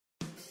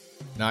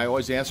Now, I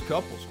always ask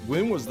couples,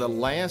 when was the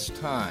last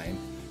time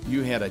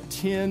you had a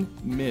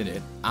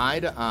 10-minute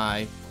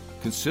eye-to-eye,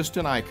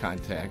 consistent eye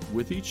contact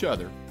with each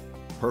other,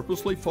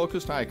 purposely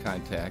focused eye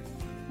contact,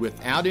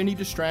 without any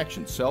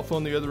distractions, cell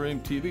phone in the other room,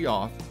 TV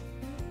off?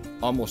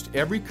 Almost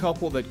every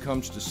couple that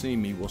comes to see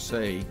me will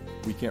say,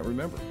 we can't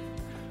remember.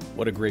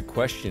 What a great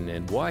question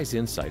and wise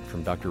insight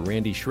from Dr.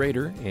 Randy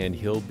Schrader, and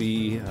he'll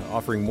be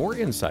offering more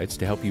insights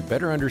to help you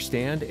better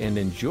understand and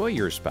enjoy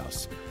your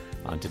spouse.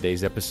 On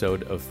today's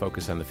episode of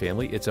Focus on the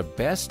Family, it's a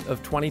Best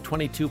of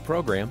 2022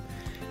 program.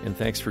 And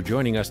thanks for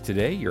joining us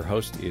today. Your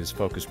host is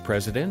Focus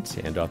President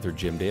and author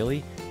Jim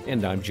Daly,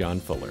 and I'm John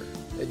Fuller.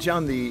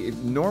 John, the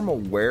normal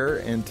wear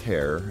and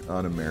tear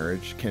on a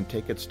marriage can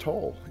take its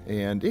toll.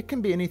 And it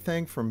can be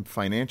anything from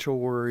financial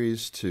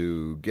worries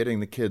to getting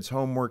the kids'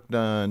 homework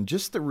done.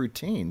 Just the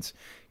routines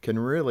can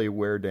really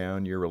wear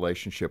down your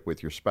relationship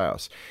with your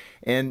spouse.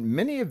 And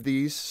many of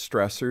these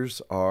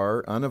stressors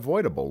are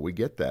unavoidable. We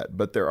get that.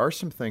 But there are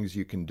some things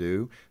you can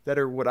do that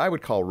are what I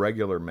would call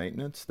regular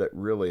maintenance that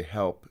really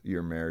help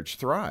your marriage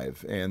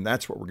thrive. And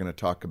that's what we're going to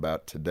talk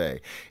about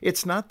today.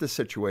 It's not the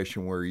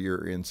situation where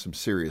you're in some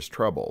serious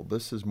trouble.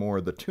 This is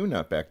more the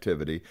tune-up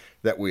activity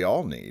that we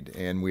all need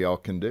and we all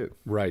can do.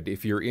 Right.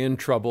 If you're in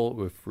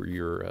trouble, if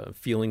you're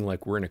feeling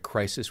like we're in a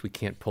crisis, we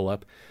can't pull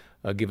up,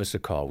 give us a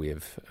call. We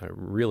have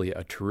really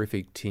a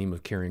terrific team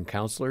of caring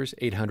counselors,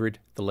 800,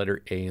 the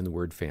letter A in the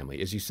word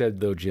family. As you said,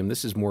 though, Jim,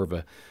 this is more of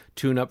a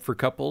tune-up for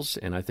couples,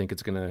 and I think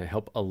it's going to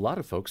help a lot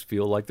of folks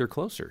feel like they're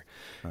closer.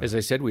 Right. As I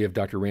said, we have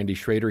Dr. Randy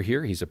Schrader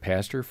here. He's a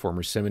pastor,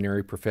 former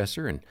seminary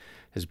professor, and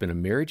has been a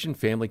marriage and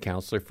family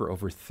counselor for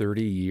over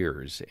 30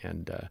 years.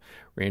 And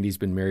Randy's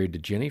been married to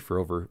Jenny for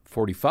over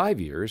 45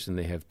 years, and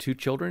they have 2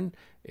 children,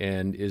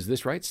 and is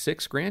this right?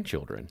 6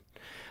 grandchildren.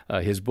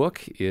 His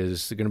book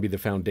is going to be the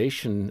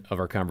foundation of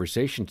our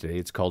conversation today.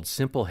 It's called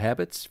Simple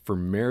Habits for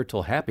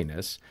Marital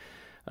Happiness,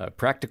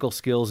 Practical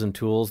Skills and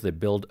Tools that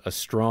Build a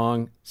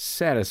Strong,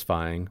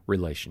 Satisfying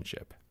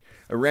Relationship.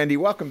 Randy,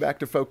 welcome back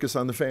to Focus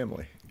on the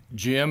Family.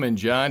 Jim and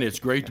John, it's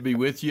great to be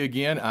with you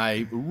again.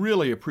 I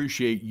really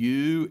appreciate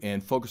you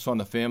and Focus on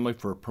the Family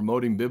for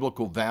promoting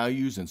biblical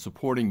values and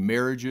supporting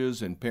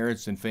marriages and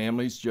parents and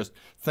families. Just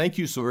thank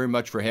you so very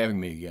much for having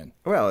me again.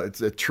 Well,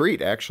 it's a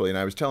treat, actually. And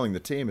I was telling the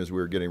team as we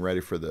were getting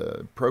ready for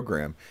the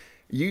program,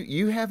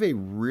 you have a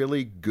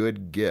really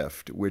good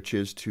gift, which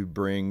is to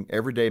bring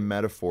everyday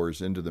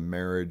metaphors into the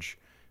marriage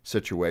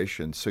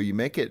situation. So you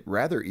make it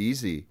rather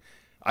easy,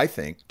 I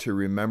think, to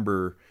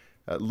remember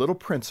little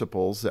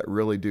principles that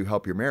really do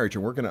help your marriage,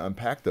 and we're going to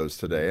unpack those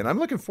today. And I'm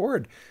looking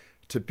forward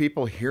to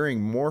people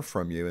hearing more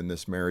from you in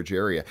this marriage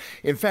area.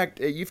 In fact,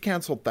 you've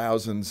counseled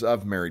thousands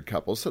of married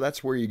couples, so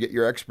that's where you get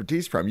your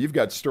expertise from. You've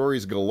got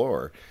stories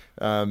galore.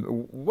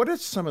 What are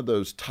some of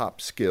those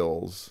top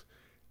skills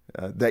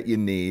that you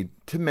need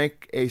to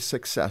make a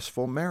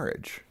successful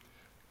marriage?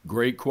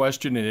 Great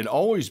question, and it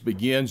always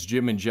begins,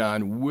 Jim and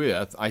John,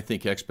 with, I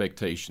think,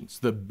 expectations.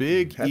 The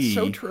big That's E.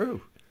 so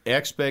true.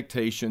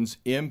 Expectations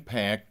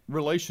impact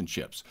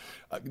relationships.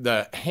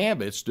 The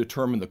habits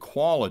determine the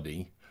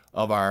quality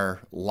of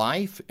our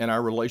life and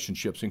our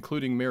relationships,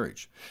 including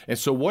marriage. And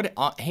so what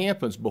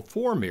happens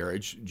before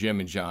marriage, Jim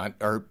and John,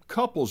 are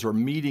couples are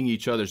meeting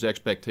each other's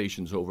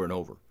expectations over and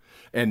over.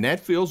 And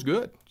that feels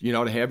good,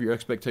 to have your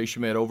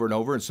expectation met over and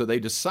over. And so they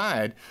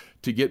decide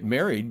to get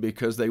married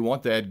because they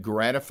want that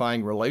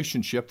gratifying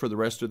relationship for the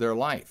rest of their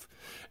life.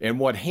 And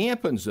what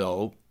happens,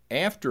 though,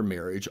 after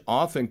marriage,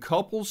 often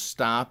couples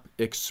stop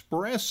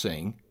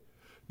expressing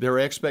their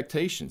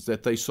expectations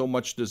that they so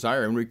much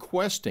desire and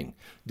requesting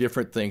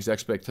different things,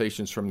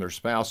 expectations from their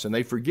spouse, and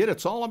they forget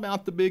it's all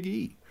about the big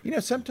E.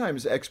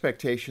 Sometimes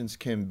expectations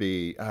can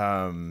be,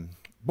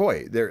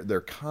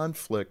 they're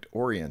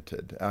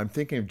conflict-oriented. I'm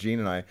thinking of Gene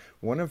and I.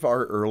 One of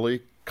our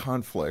early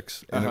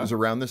conflicts, and it was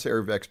around this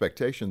area of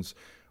expectations,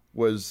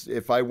 was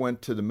if I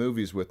went to the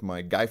movies with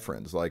my guy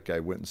friends, like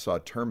I went and saw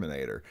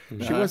Terminator.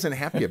 She wasn't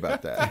happy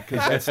about that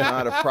because that's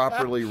not a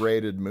properly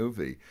rated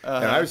movie.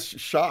 And I was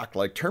shocked,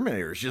 like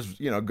Terminator is just,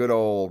 good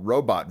old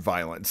robot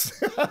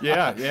violence.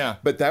 Yeah.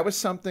 But that was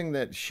something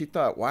that she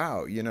thought,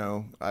 wow,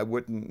 I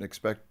wouldn't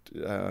expect,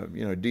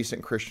 a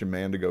decent Christian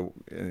man to go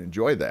and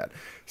enjoy that.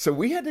 So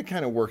we had to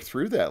kind of work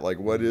through that, like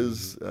what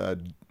is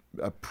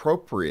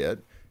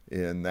appropriate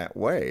in that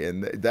way.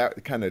 And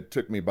that kind of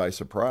took me by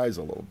surprise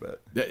a little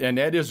bit. And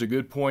that is a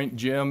good point,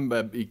 Jim,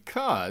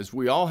 because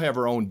we all have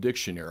our own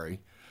dictionary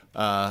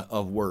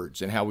of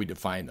words and how we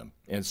define them.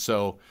 And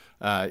so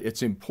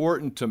it's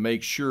important to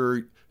make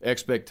sure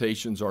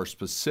expectations are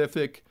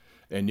specific.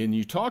 And then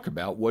you talk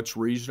about what's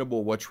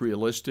reasonable, what's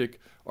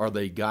realistic. Are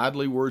they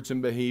godly words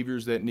and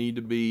behaviors that need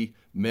to be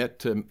met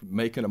to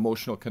make an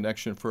emotional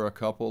connection for a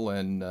couple?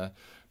 And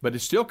but it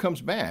still comes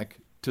back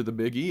to the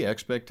big E,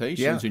 expectations,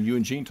 Yeah. and you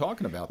and Gene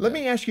talking about Let that.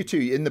 me ask you too.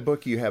 In the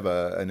book, you have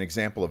an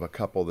example of a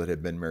couple that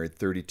have been married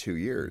 32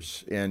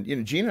 years, and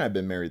Gene and I have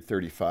been married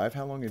 35.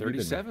 How long have you been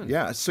 37. married?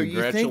 Yeah. So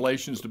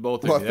Congratulations to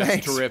both of Well, you. That's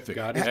thanks. terrific.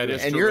 God is That good.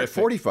 is and terrific. you're at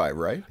 45,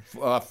 right?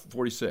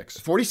 46.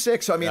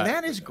 46. I mean,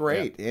 that is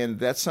great, and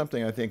that's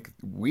something I think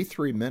we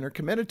three men are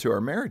committed to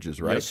our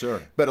marriages, right? Yes,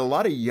 sir. But a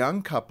lot of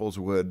young couples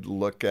would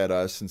look at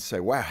us and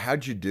say, "Wow,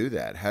 how'd you do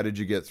that? How did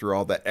you get through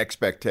all that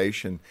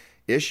expectation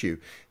issue?"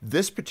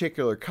 This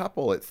particular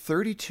couple at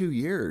 32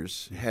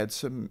 years had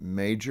some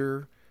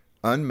major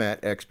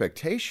unmet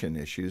expectation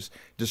issues.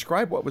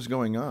 Describe what was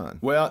going on.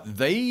 Well,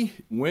 they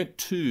went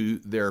to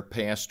their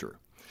pastor,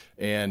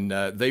 and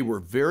they were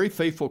very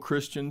faithful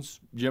Christians.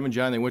 Jim and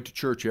John, they went to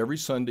church every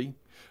Sunday.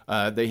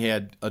 They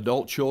had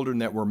adult children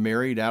that were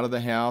married out of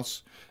the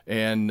house,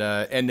 and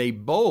they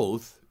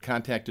both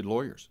contacted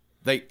lawyers.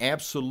 They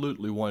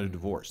absolutely wanted a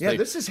divorce. Yeah, They-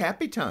 this is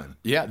happy time.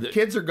 Yeah, the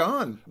kids are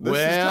gone. This is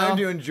Well, time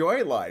to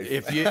enjoy life.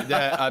 if you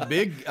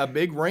a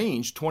big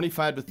range,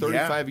 25 to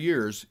 35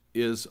 years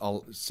is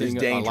seeing a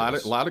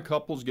dangerous. lot of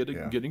couples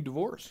getting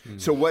divorced.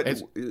 So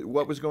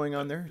what was going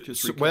on there?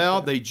 Just recap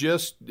Well,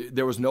 that.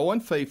 there was no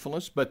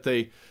unfaithfulness, but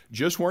they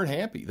just weren't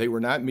happy. They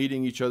were not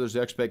meeting each other's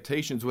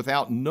expectations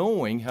without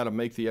knowing how to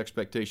make the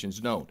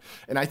expectations known.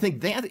 And I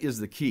think that is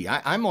the key.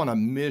 I'm on a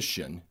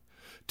mission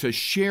to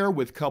share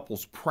with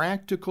couples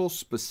practical,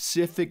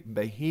 specific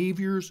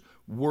behaviors,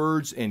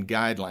 words, and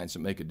guidelines that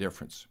make a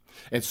difference.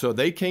 And so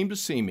they came to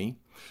see me.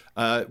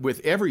 With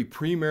every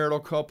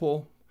premarital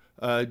couple,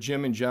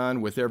 Jim and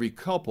John, with every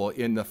couple,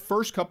 in the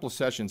first couple of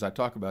sessions, I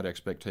talk about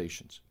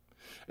expectations.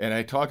 And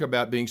I talk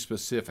about being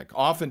specific.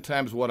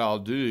 Oftentimes what I'll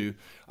do,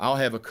 I'll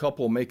have a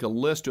couple make a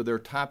list of their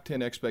top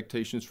 10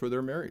 expectations for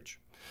their marriage.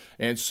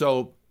 And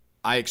so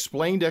I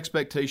explained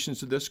expectations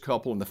to this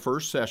couple in the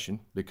first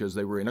session because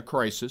they were in a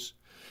crisis.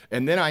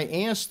 And then I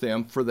asked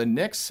them, for the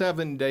next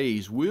 7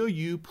 days, will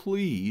you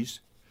please,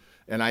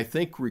 and I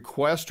think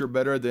requests are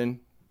better than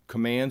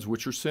commands,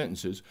 which are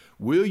sentences,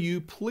 will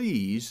you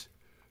please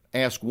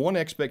ask one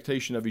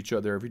expectation of each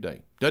other every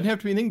day? Doesn't have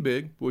to be anything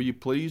big. Will you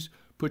please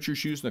put your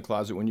shoes in the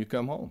closet when you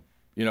come home?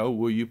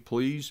 Will you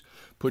please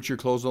put your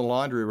clothes in the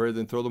laundry rather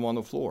than throw them on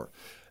the floor?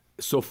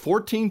 So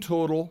 14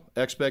 total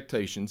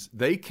expectations.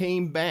 They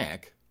came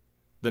back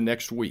the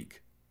next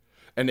week,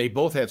 and they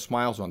both had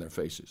smiles on their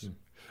faces.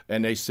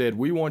 And they said,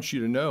 we want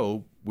you to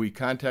know we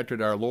contacted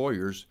our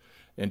lawyers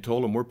and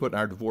told them we're putting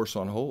our divorce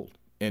on hold.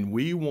 And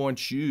we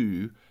want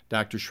you,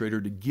 Dr. Schrader,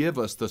 to give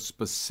us the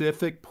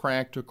specific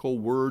practical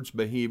words,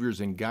 behaviors,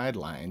 and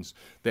guidelines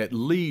that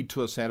lead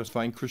to a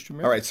satisfying Christian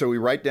marriage. All right, so we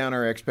write down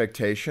our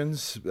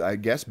expectations, I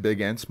guess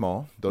big and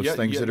small, those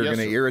things that are yes,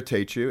 going to sir.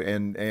 irritate you.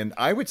 And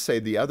I would say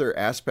the other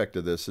aspect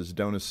of this is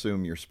don't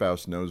assume your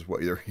spouse knows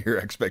what your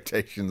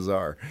expectations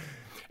are.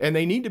 And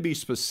they need to be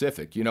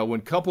specific. When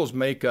couples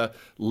make a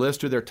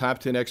list of their top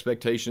 10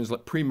 expectations,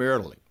 like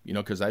premaritally,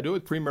 because I do it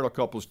with premarital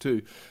couples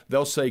too,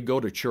 they'll say, go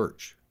to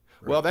church.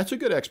 Right. Well, that's a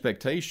good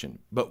expectation,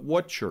 but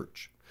what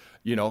church?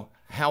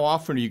 How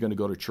often are you going to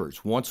go to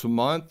church? Once a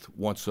month,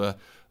 once a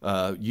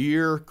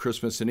year,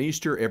 Christmas and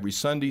Easter, every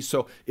Sunday.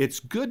 So it's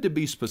good to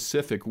be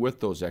specific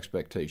with those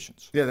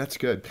expectations. Yeah, that's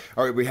good.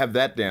 All right, we have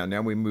that down.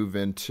 Now we move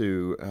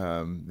into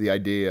the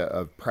idea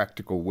of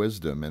practical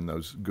wisdom and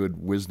those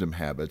good wisdom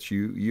habits.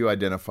 You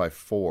identify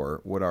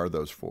 4. What are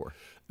those 4?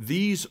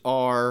 These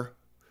are,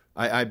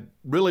 I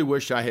really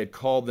wish I had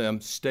called them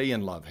stay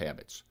in love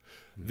habits.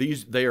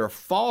 They are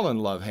fall in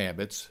love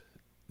habits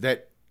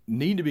that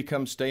need to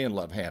become stay in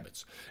love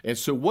habits. And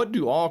so what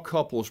do all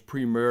couples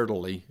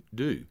premaritally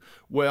do?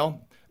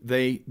 Well,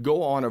 they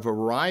go on a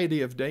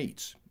variety of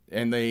dates,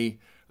 and they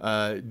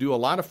do a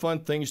lot of fun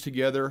things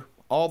together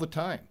all the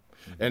time.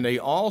 And they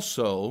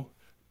also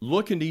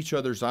look into each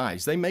other's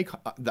eyes. They make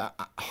the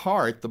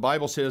heart, the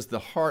Bible says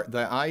the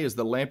eye is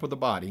the lamp of the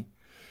body.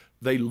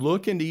 They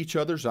look into each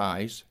other's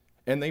eyes,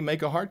 and they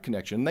make a heart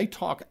connection. They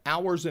talk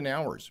hours and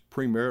hours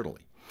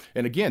premaritally.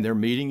 And again, they're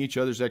meeting each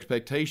other's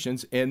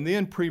expectations, and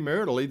then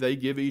premaritally, they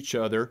give each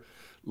other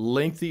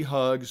lengthy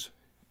hugs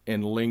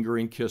and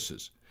lingering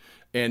kisses.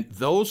 And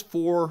those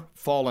 4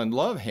 fall in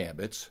love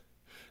habits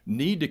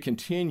need to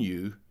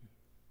continue,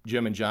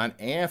 Jim and John,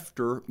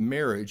 after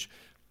marriage.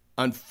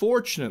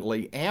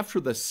 Unfortunately, after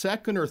the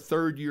 2nd or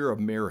 3rd year of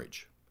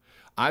marriage,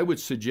 I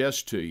would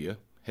suggest to you,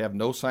 have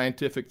no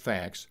scientific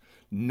facts,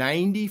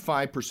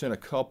 95%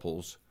 of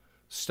couples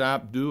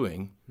stop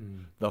doing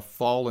the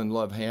fall in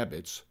love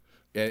habits.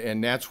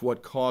 And that's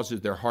what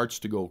causes their hearts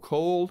to go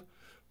cold,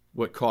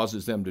 what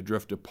causes them to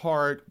drift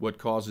apart, what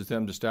causes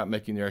them to stop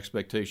making their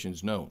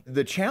expectations known.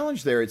 The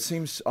challenge there, it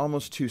seems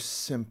almost too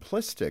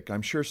simplistic.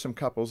 I'm sure some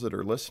couples that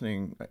are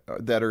listening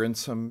that are in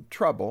some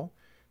trouble,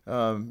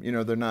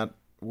 they're not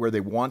where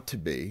they want to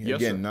be. Yes,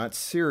 Again, sir. not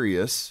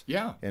serious.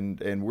 Yeah.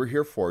 And we're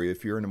here for you.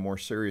 If you're in a more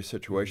serious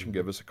situation,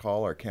 give us a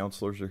call. Our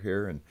counselors are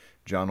here, and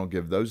John will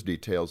give those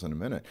details in a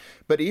minute.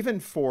 But even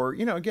for,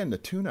 again, the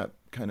tune-up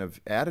kind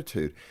of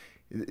attitude,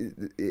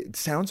 it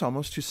sounds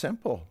almost too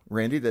simple,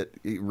 Randy, that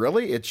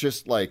really it's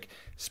just like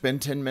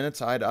spend 10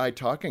 minutes eye to eye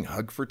talking,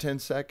 hug for 10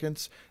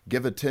 seconds,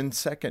 give a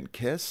 10-second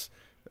kiss,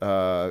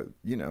 and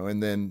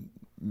then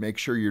make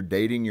sure you're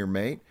dating your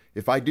mate.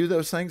 If I do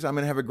those things, I'm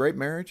going to have a great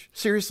marriage?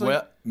 Seriously?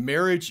 Well,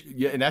 marriage,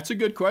 yeah, and that's a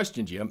good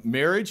question, Jim.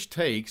 Marriage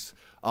takes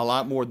a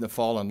lot more than the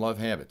fall in love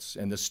habits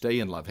and the stay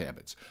in love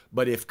habits.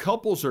 But if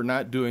couples are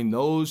not doing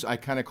those, I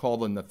kind of call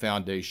them the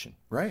foundation.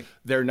 Right.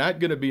 They're not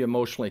going to be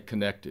emotionally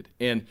connected.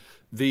 And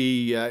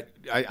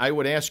I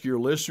would ask your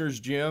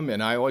listeners, Jim,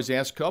 and I always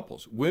ask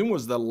couples, when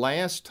was the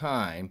last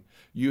time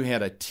you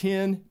had a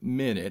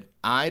 10-minute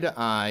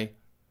eye-to-eye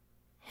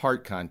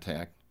heart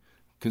contact,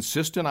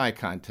 consistent eye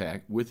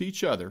contact with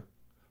each other,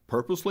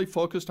 purposely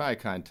focused eye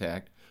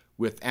contact,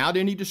 without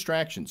any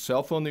distractions,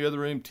 cell phone in the other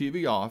room,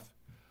 TV off?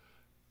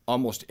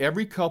 Almost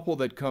every couple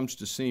that comes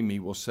to see me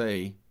will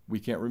say, we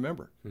can't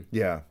remember.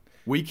 Yeah.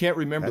 We can't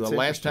remember That's the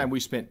last time we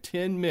spent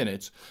 10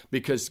 minutes,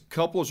 because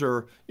couples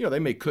are, they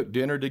may cook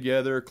dinner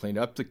together, clean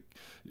up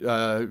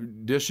the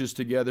dishes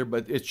together,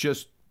 but it's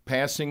just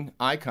passing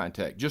eye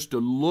contact. Just to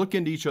look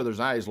into each other's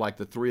eyes like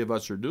the three of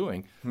us are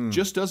doing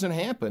just doesn't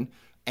happen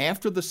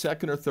after the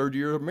second or third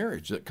year of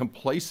marriage. That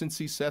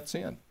complacency sets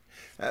in.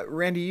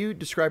 Randy, you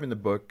describe in the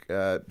book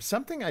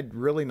something I'd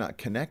really not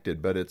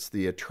connected, but it's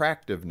the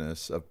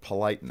attractiveness of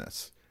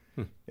politeness.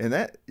 And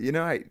that,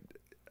 I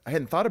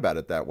hadn't thought about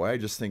it that way. I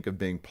just think of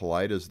being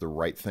polite as the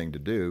right thing to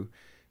do,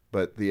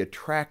 but the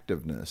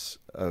attractiveness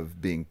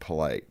of being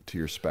polite to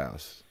your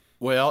spouse.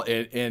 Well,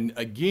 and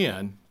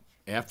again,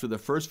 after the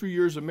first few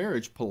years of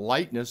marriage,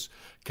 politeness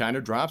kind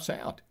of drops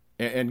out.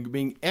 And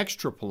being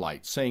extra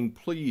polite, saying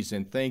please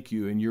and thank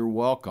you and you're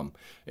welcome.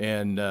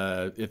 And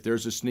if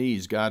there's a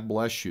sneeze, God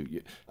bless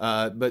you.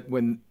 But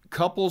when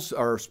couples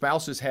or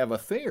spouses have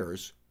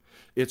affairs,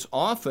 it's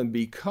often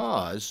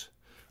because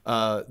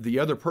the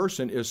other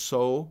person is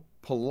so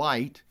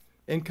polite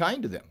and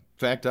kind to them. In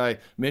fact, I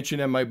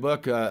mentioned in my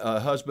book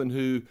a husband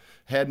who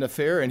had an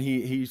affair, and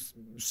he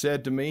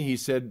said to me,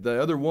 the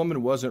other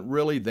woman wasn't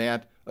really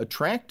that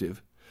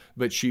attractive,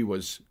 but she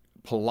was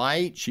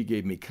polite. She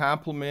gave me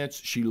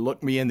compliments. She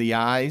looked me in the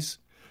eyes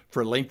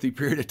for a lengthy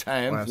period of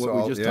time. Wow, what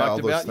we just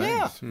talked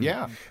about.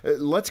 Yeah.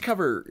 Let's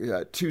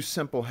cover 2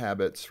 simple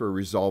habits for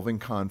resolving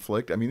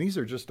conflict. I mean, these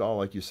are just all,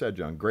 like you said,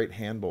 John, great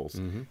handles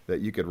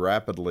that you could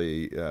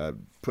rapidly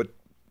put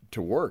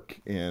to work.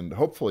 And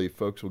hopefully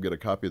folks will get a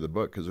copy of the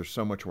book, because there's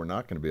so much we're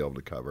not going to be able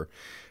to cover.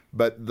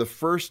 But the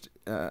first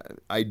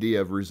idea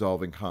of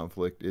resolving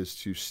conflict is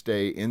to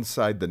stay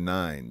inside the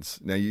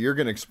 9s. Now, you're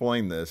going to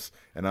explain this,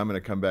 and I'm going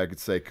to come back and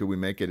say, could we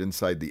make it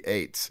inside the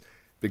 8s?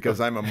 Because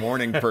I'm a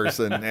morning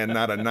person and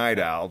not a night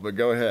owl, but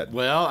go ahead.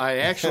 Well, I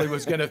actually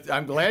was going to,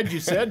 I'm glad you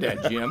said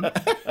that, Jim.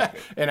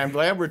 And I'm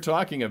glad we're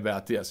talking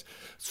about this.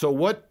 So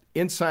what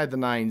inside the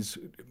 9s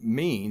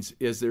means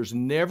is there's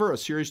never a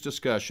serious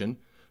discussion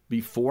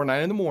before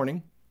 9 in the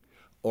morning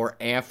or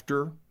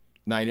after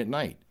 9 at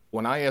night.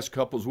 When I ask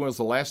couples, when was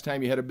the last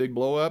time you had a big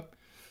blow up?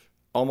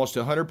 Almost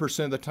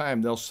 100% of the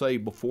time, they'll say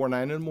before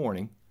 9 in the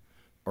morning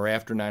or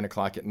after 9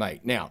 o'clock at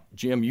night. Now,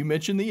 Jim, you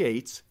mentioned the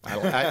 8s.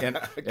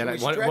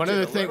 One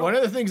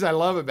of the things I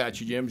love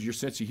about you, Jim, is your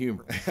sense of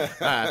humor.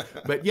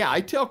 But yeah,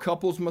 I tell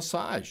couples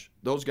massage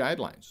those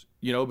guidelines.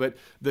 But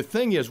the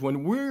thing is,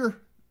 when we're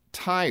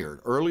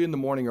tired early in the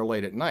morning or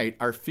late at night,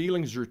 our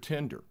feelings are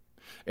tender.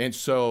 And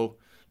so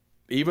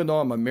even though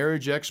I'm a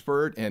marriage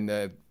expert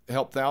and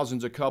help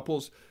thousands of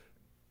couples,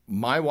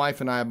 my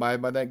wife and I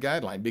abide by that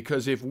guideline,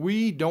 because if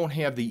we don't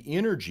have the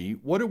energy,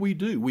 what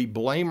do? We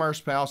blame our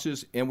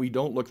spouses and we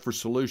don't look for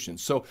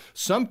solutions. So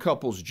some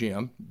couples,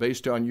 Jim,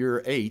 based on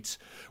your 8s,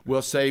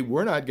 will say,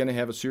 we're not going to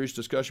have a serious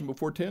discussion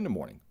before 10 in the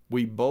morning.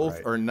 We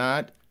both are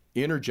not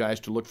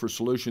energized to look for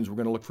solutions. We're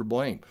going to look for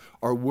blame.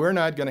 Or we're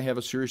not going to have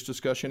a serious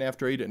discussion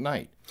after 8 at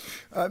night.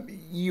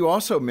 You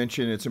also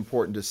mentioned it's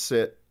important to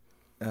sit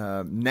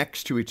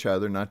next to each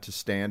other, not to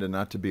stand and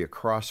not to be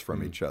across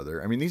from each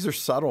other. I mean, these are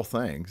subtle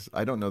things.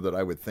 I don't know that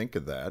I would think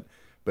of that,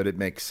 but it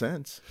makes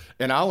sense.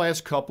 And I'll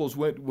ask couples,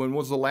 when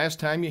was the last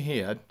time you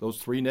had those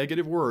 3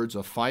 negative words,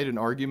 a fight, an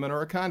argument,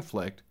 or a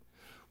conflict,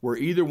 were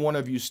either one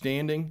of you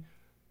standing?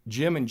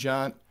 Jim and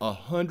John,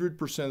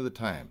 100% of the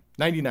time,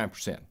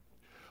 99%,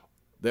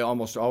 they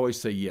almost always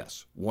say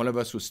yes. One of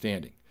us was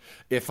standing.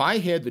 If I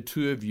had the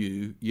 2 of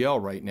you yell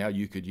right now,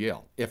 you could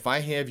yell. If I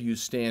have you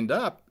stand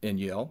up and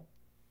yell,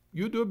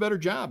 you would do a better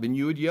job and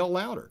you would yell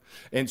louder.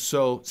 And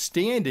so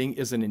standing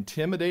is an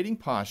intimidating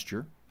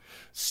posture.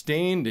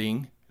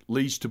 Standing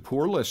leads to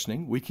poor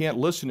listening. We can't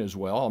listen as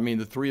well. I mean,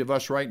 the 3 of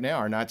us right now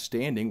are not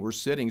standing. We're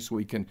sitting so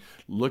we can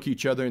look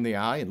each other in the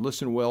eye and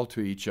listen well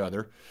to each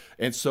other.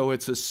 And so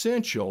it's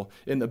essential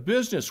in the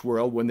business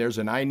world, when there's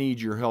an I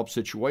need your help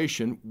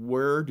situation,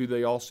 where do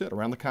they all sit?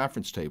 Around the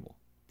conference table,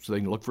 so they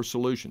can look for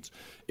solutions.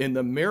 In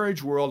the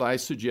marriage world, I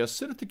suggest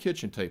sit at the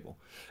kitchen table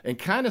and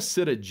kind of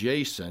sit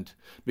adjacent,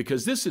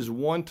 because this is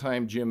one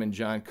time, Jim and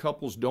John,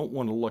 couples don't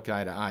want to look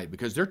eye to eye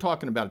because they're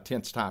talking about a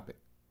tense topic.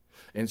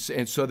 And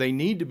so they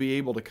need to be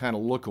able to kind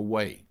of look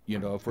away,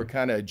 if we're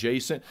kind of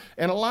adjacent.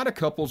 And a lot of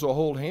couples will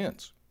hold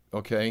hands.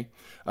 Okay.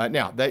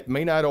 Now, that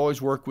may not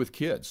always work with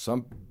kids.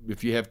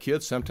 If you have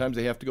kids, sometimes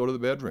they have to go to the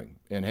bedroom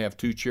and have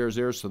 2 chairs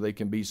there so they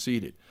can be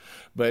seated.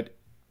 But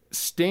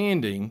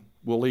standing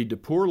will lead to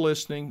poor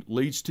listening,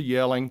 leads to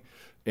yelling.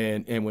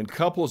 And when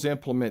couples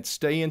implement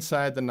stay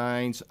inside the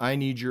nines, I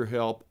need your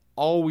help,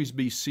 always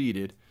be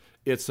seated,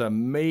 it's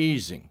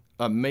amazing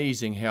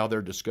how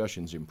their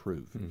discussions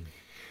improve.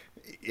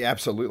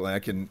 Absolutely. I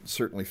can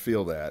certainly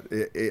feel that.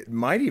 It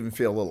might even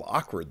feel a little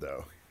awkward,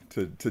 though,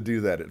 to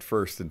do that at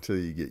first until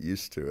you get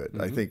used to it.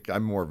 I think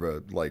I'm more of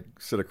a,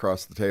 sit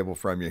across the table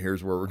from you,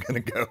 here's where we're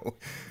going to go.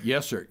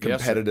 Yes, sir.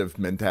 Competitive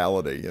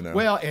mentality,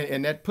 Well,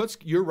 and that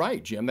you're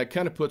right, Jim, that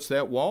kind of puts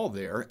that wall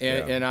there.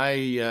 And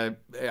I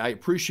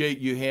appreciate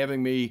you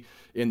having me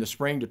in the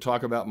spring to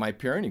talk about my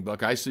parenting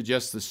book. I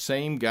suggest the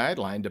same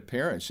guideline to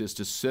parents is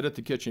to sit at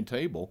the kitchen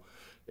table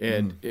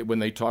and when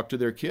they talk to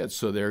their kids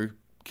so they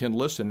can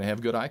listen and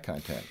have good eye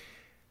contact.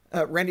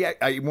 Randy,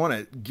 I want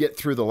to get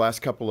through the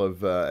last couple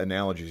of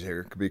analogies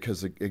here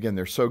because, again,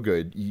 they're so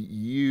good.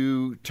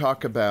 You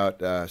talk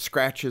about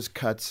scratches,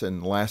 cuts,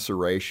 and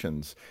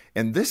lacerations,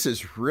 and this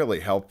is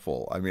really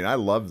helpful. I mean, I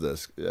love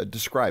this.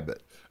 Describe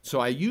it. So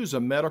I use a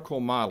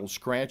medical model,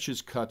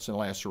 scratches, cuts, and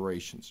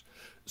lacerations.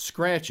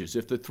 Scratches,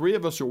 if the 3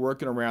 of us are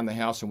working around the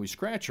house and we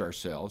scratch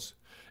ourselves,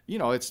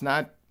 it's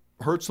not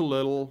hurts a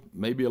little,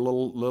 maybe a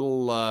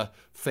little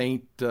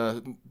faint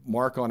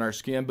mark on our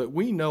skin, but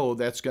we know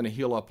that's going to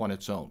heal up on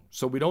its own,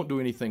 so we don't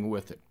do anything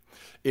with it.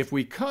 If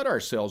we cut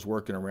ourselves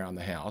working around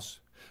the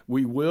house,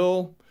 we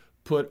will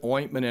put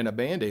ointment and a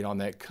Band-Aid on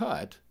that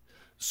cut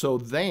so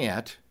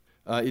that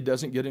it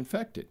doesn't get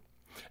infected.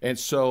 And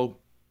so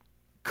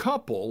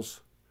couples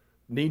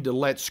need to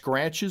let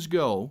scratches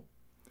go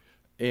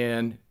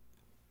and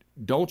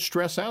don't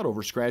stress out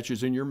over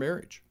scratches in your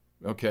marriage.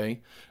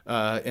 Okay,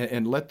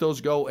 and let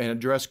those go and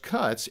address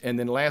cuts. And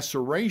then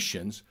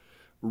lacerations,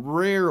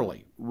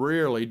 rarely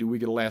do we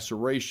get a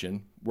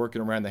laceration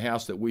working around the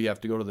house that we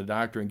have to go to the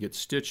doctor and get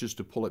stitches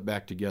to pull it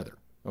back together.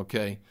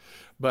 Okay,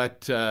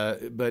 but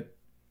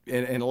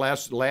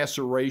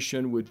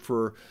laceration would,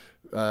 for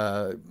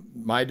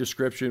my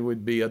description,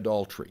 would be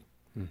adultery,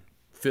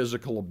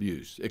 physical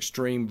abuse,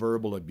 extreme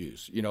verbal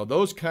abuse,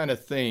 those kind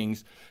of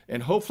things.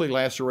 And hopefully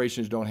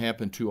lacerations don't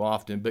happen too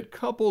often, but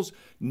couples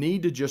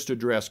need to just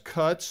address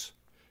cuts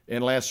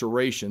and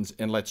lacerations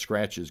and let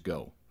scratches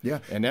go. Yeah.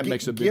 And that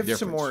makes a big difference. Give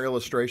some more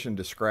illustration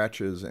to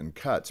scratches and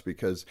cuts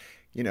because,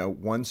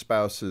 one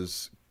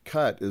spouse's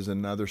cut is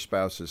another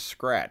spouse's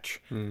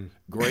scratch.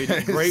 Great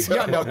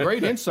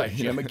insight,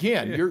 Jim.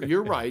 Again,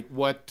 you're right.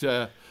 What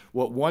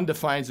one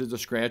defines as a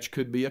scratch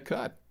could be a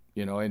cut.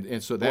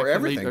 And so that or can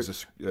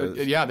everything's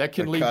lead, that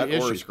can lead cut to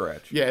issues. or a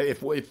scratch. Yeah,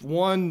 if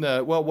one,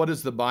 what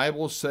does the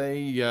Bible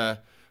say?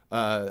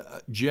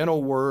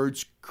 Gentle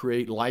words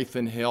create life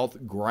and health.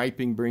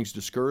 Griping brings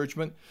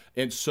discouragement.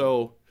 And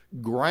so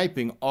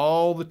griping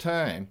all the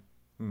time,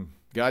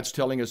 God's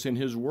telling us in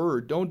His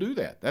Word, don't do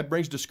that. That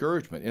brings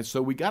discouragement. And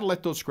so we got to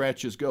let those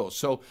scratches go.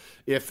 So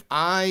if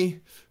going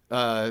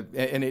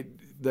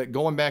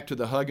back to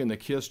the hug and the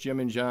kiss, Jim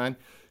and John,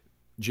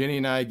 Jenny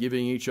and I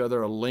giving each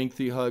other a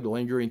lengthy hug,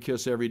 lingering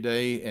kiss every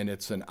day, and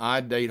it's an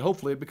odd date.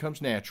 Hopefully it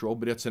becomes natural,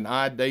 but it's an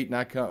odd date,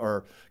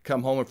 or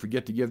come home and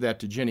forget to give that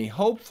to Jenny.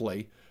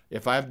 Hopefully,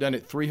 if I've done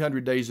it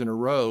 300 days in a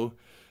row,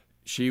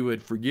 she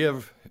would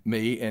forgive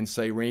me and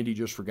say, Randy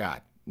just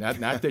forgot.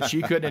 Not that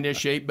she couldn't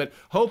initiate, but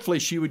hopefully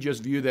she would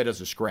just view that as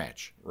a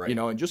scratch, right.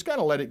 And just kind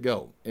of let it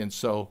go, and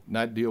so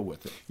not deal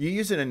with it. You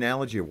use an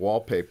analogy of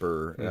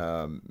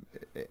wallpaper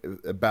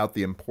about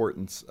the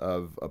importance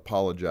of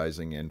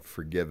apologizing and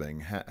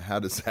forgiving. How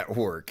does that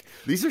work?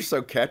 These are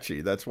so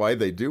catchy. That's why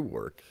they do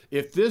work.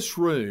 If this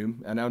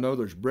room, and I know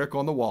there's brick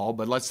on the wall,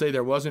 but let's say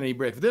there wasn't any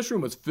brick. If this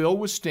room was filled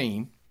with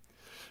steam,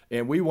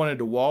 and we wanted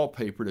to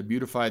wallpaper to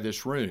beautify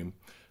this room,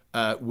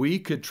 we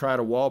could try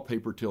to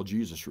wallpaper till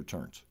Jesus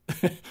returns.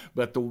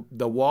 But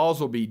the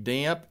walls will be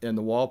damp and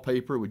the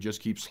wallpaper would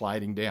just keep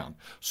sliding down.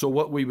 So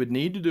what we would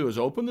need to do is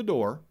open the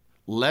door,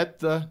 let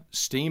the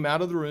steam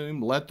out of the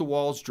room, let the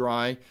walls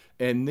dry,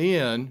 and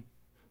then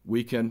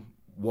we can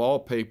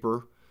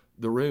wallpaper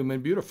the room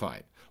and beautify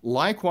it.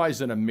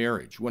 Likewise in a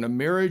marriage, when a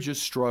marriage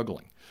is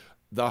struggling,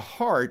 the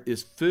heart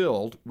is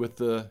filled with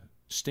the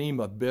steam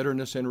of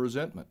bitterness and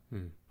resentment.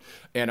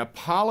 And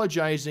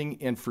apologizing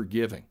and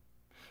forgiving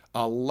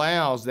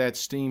allows that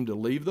steam to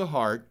leave the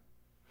heart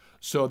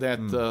so that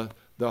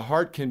the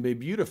heart can be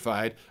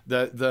beautified.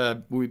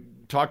 We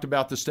talked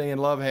about the stay in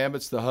love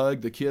habits, the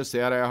hug, the kiss,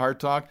 the out-of heart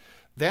talk.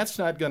 That's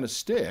not going to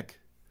stick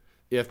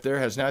if there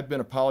has not been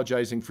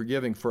apologizing,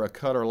 forgiving for a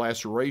cut or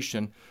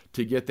laceration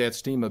to get that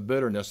steam of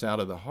bitterness out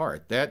of the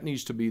heart. That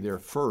needs to be there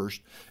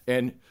first.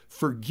 And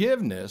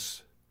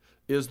forgiveness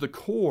is the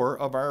core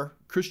of our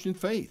Christian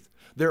faith.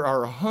 There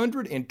are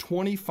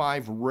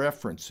 125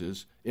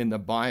 references in the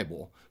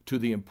Bible to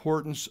the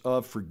importance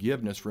of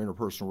forgiveness for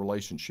interpersonal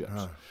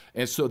relationships.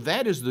 And so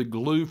that is the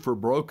glue for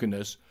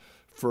brokenness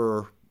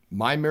for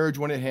my marriage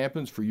when it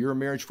happens, for your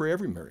marriage, for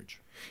every marriage.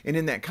 And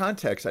in that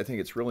context, I think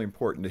it's really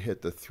important to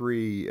hit the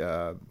three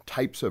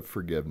types of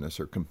forgiveness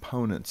or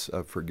components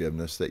of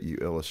forgiveness that you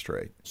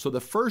illustrate. So the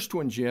first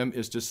one, Jim,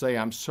 is to say,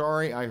 I'm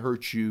sorry I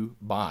hurt you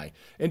by,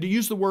 and to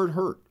use the word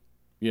hurt,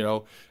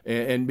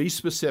 and be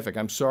specific.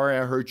 I'm sorry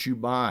I hurt you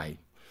by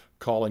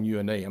calling you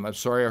a name. I'm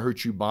sorry I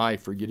hurt you by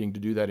forgetting to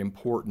do that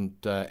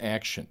important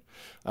action.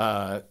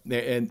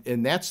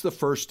 And that's the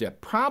first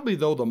step. Probably,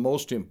 though, the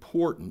most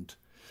important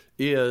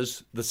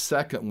is the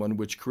second one,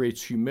 which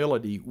creates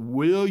humility.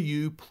 Will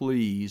you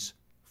please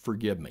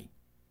forgive me?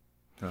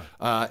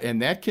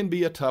 And that can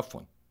be a tough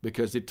one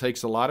because it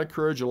takes a lot of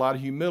courage, a lot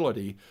of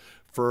humility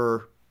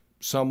for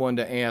someone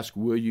to ask,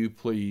 will you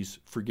please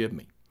forgive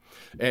me?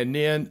 And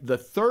then the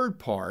third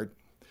part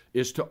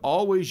is to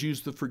always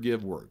use the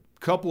forgive word.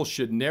 Couples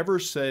should never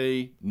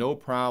say, no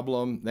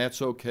problem,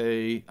 that's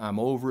okay, I'm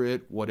over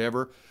it,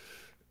 whatever.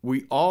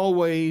 We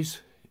always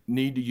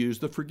need to use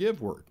the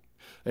forgive word.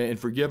 And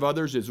forgive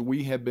others as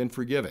we have been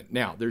forgiven.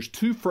 Now, there's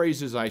two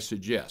phrases I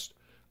suggest.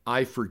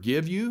 I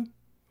forgive you,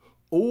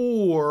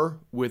 or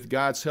with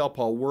God's help,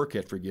 I'll work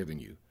at forgiving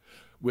you.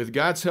 With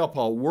God's help,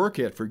 I'll work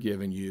at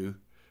forgiving you.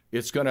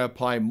 It's going to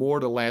apply more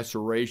to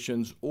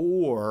lacerations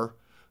or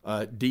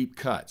deep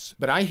cuts.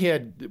 But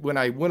when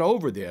I went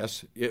over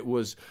this, it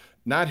was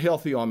not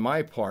healthy on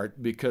my part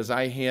because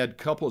I had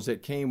couples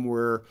that came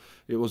where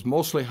it was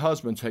mostly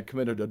husbands had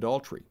committed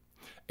adultery.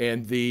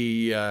 And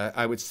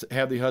I would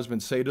have the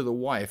husband say to the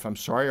wife, I'm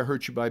sorry I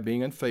hurt you by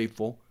being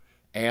unfaithful.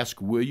 Ask,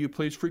 will you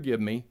please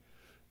forgive me?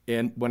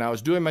 And when I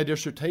was doing my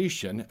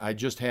dissertation, I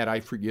just had, I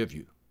forgive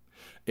you.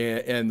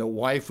 And the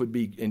wife would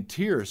be in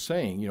tears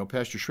saying,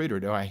 Pastor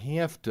Schrader, do I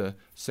have to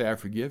say I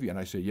forgive you? And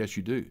I said, yes,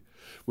 you do,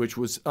 which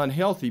was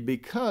unhealthy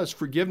because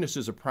forgiveness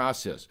is a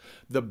process.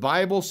 The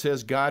Bible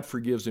says God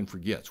forgives and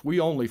forgets. We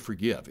only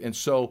forgive. And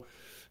so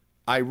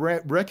I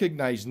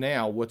recognize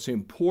now what's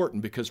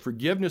important, because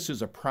forgiveness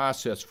is a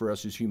process for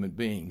us as human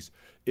beings,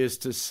 is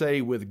to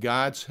say, with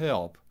God's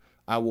help,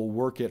 I will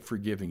work at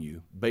forgiving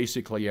you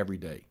basically every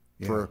day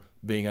for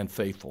being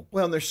unfaithful.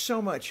 Well, and there's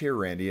so much here,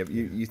 Randy.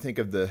 You think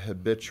of the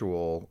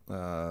habitual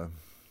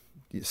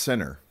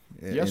sinner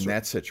in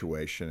that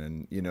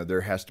situation, and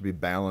there has to be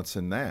balance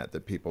in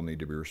that people need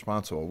to be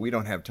responsible. We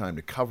don't have time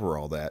to cover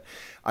all that.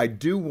 I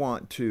do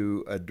want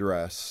to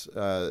address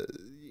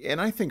and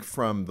I think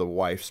from the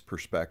wife's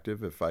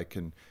perspective, if I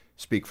can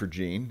speak for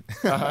Jean,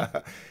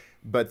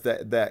 but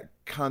that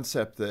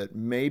concept that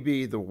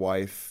maybe the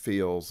wife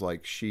feels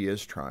like she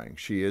is trying,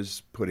 she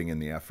is putting in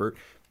the effort.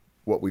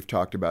 What we've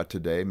talked about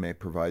today may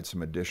provide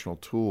some additional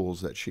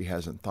tools that she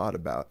hasn't thought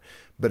about,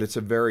 but it's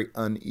a very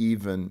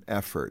uneven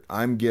effort.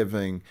 I'm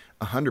giving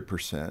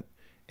 100%,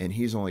 and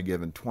he's only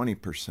given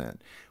 20%.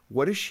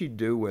 What does she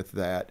do with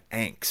that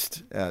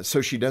angst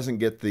so she doesn't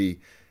get the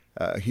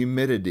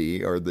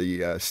humidity or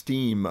the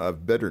steam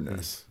of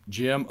bitterness?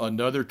 Jim,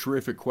 another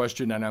terrific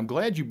question, and I'm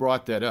glad you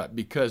brought that up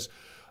because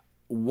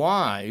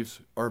wives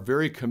are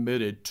very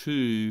committed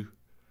to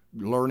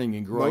learning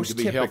and growing to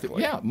be healthy.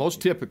 Yeah, most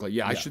typically.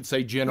 Yeah, I should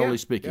say generally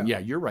speaking. Yeah,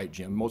 you're right,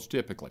 Jim, most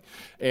typically.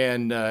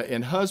 And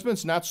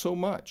husbands, not so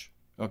much,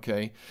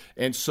 okay?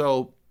 And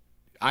so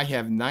I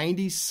have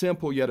 90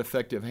 simple yet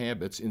effective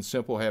habits in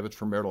Simple Habits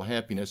for Marital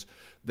Happiness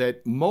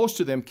that most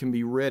of them can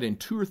be read in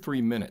 2 or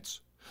 3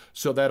 minutes.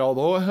 So that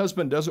although a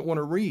husband doesn't want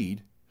to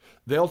read,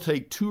 they'll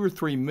take 2 or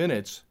 3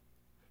 minutes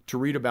to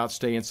read about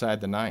stay inside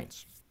the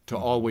nines, to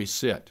always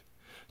sit,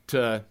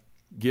 to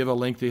give a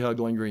lengthy hug,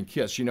 lingering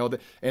kiss.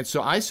 And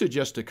so I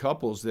suggest to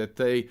couples that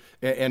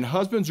and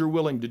husbands are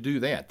willing to do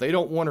that. They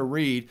don't want to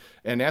read,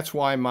 and that's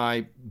why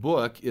my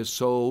book is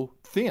so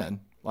thin.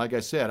 Like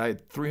I said, I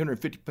had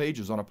 350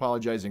 pages on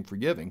apologizing,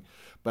 forgiving,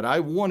 but I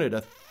wanted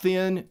a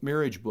thin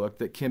marriage book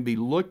that can be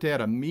looked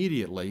at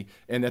immediately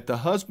and that the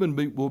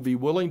husband will be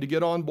willing to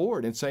get on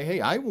board and say,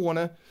 hey, I want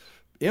to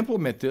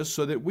implement this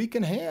so that we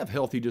can have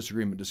healthy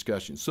disagreement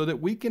discussions, so that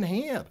we can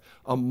have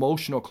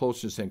emotional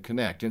closeness and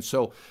connect. And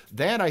so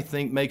that, I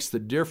think, makes the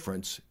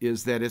difference,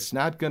 is that it's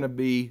not going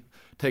to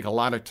take a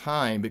lot of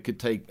time. It could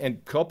take,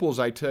 and couples,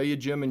 I tell you,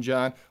 Jim and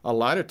John, a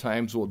lot of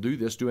times will do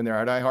this doing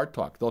their Eye Heart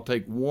Talk. They'll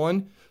take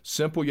one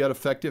simple yet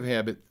effective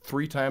habit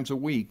 3 times a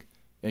week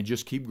and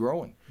just keep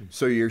growing.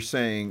 So you're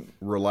saying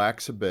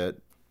relax a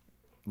bit,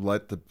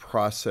 let the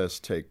process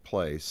take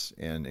place,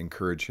 and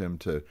encourage him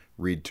to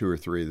read 2 or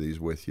 3 of these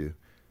with you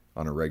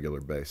on a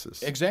regular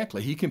basis.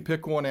 Exactly. He can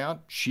pick one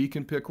out. She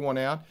can pick one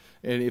out.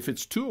 And if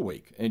it's 2 a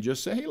week, and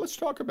just say, hey, let's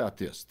talk about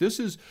this. This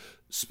is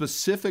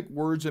specific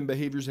words and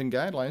behaviors and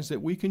guidelines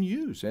that we can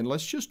use, and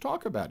let's just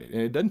talk about it.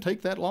 And it doesn't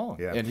take that long.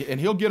 Yeah.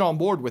 And he'll get on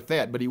board with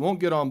that, but he won't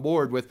get on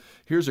board with,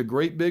 here's a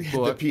great big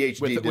book the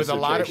PhD with a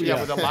lot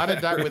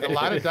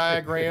of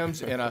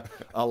diagrams and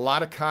a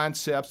lot of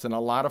concepts and a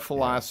lot of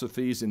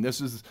philosophies, and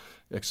this is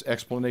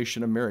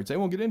explanation of marriage. They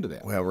won't get into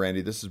that. Well,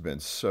 Randy, this has been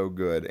so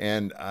good.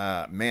 And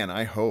man,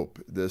 I hope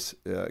this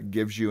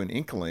gives you an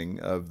inkling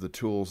of the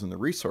tools and the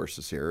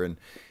resources here. And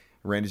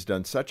Randy's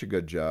done such a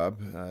good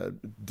job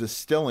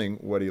distilling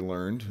what he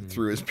learned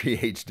through his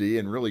PhD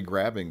and really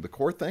grabbing the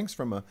core things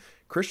from a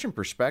Christian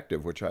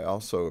perspective, which I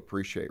also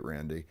appreciate,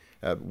 Randy.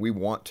 We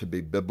want to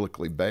be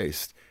biblically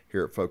based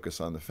here at Focus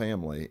on the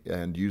Family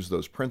and use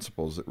those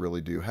principles that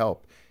really do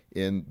help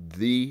in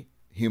the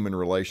human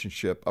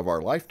relationship of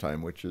our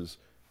lifetime, which is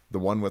the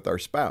one with our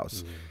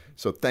spouse.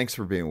 So thanks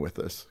for being with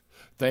us.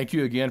 Thank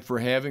you again for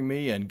having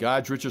me, and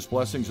God's richest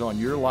blessings on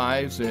your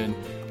lives and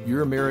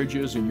your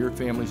marriages and your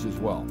families as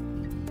well.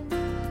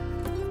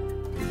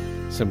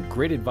 Some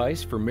great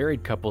advice for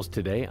married couples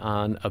today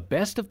on a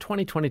Best of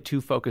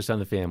 2022 Focus on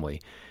the Family.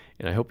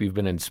 And I hope you've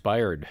been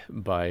inspired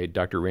by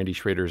Dr. Randy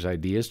Schrader's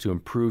ideas to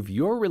improve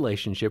your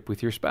relationship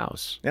with your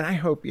spouse. And I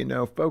hope you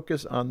know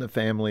Focus on the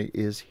Family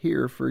is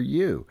here for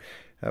you.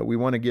 We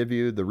want to give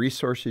you the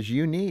resources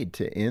you need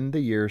to end the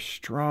year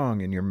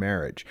strong in your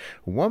marriage.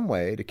 One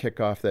way to kick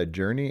off that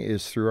journey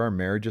is through our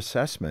marriage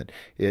assessment.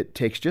 It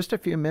takes just a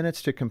few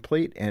minutes to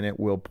complete, and it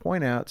will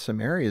point out some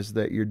areas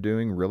that you're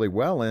doing really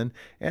well in,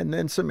 and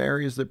then some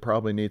areas that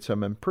probably need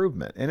some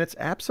improvement. And it's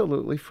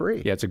absolutely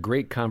free. Yeah, it's a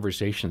great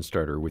conversation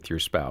starter with your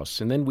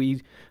spouse. And then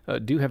we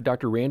do have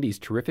Dr. Randy's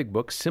terrific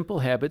book, Simple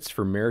Habits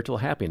for Marital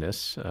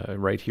Happiness,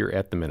 right here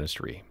at the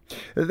ministry.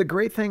 The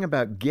great thing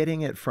about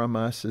getting it from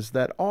us is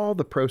that all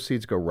the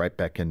proceeds go right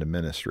back into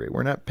ministry.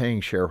 We're not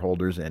paying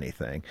shareholders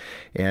anything.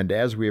 And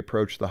as we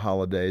approach the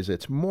holidays,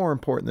 it's more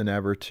important than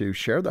ever to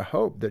share the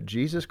hope that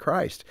Jesus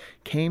Christ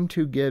came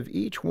to give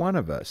each one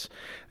of us.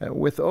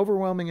 With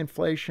overwhelming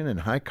inflation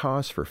and high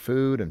costs for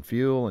food and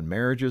fuel and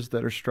marriages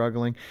that are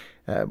struggling,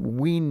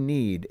 we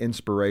need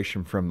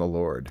inspiration from the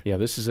Lord. Yeah,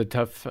 this is a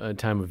tough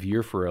time of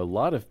year for a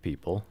lot of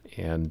people,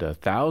 and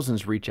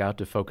thousands reach out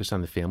to Focus on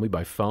the Family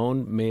by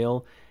phone,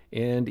 mail,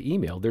 and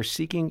email. They're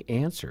seeking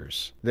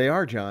answers. They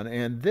are, John,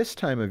 and this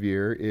time of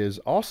year is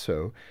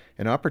also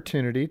an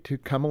opportunity to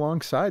come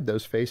alongside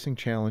those facing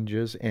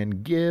challenges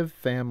and give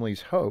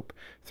families hope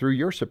through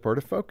your support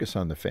of Focus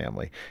on the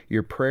Family.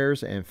 Your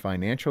prayers and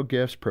financial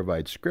gifts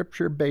provide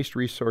scripture-based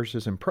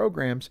resources and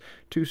programs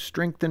to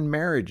strengthen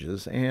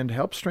marriages and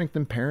help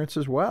strengthen parents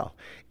as well.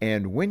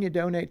 And when you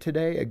donate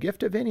today, a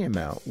gift of any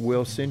amount,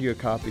 we'll send you a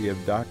copy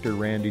of Dr.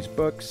 Randy's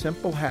book,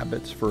 Simple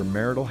Habits for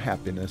Marital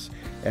Happiness,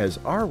 as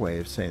our way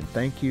of saying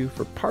thank you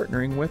for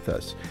partnering with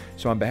us.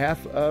 So on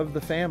behalf of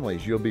the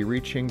families you'll be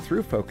reaching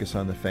through Focus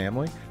on the Family,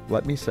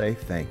 let me say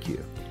thank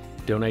you.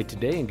 Donate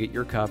today and get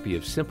your copy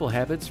of Simple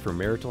Habits for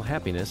Marital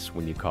Happiness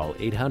when you call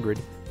 800,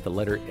 the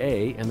letter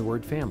A, and the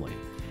word family.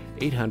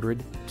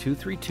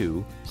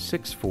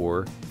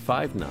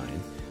 800-232-6459,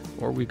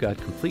 or we've got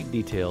complete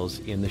details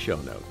in the show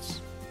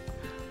notes.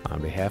 On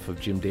behalf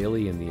of Jim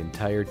Daly and the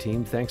entire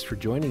team, thanks for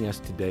joining us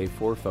today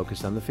for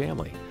Focus on the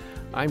Family.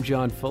 I'm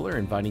John Fuller,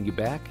 inviting you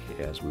back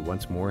as we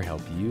once more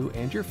help you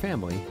and your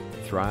family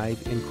thrive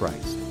in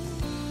Christ.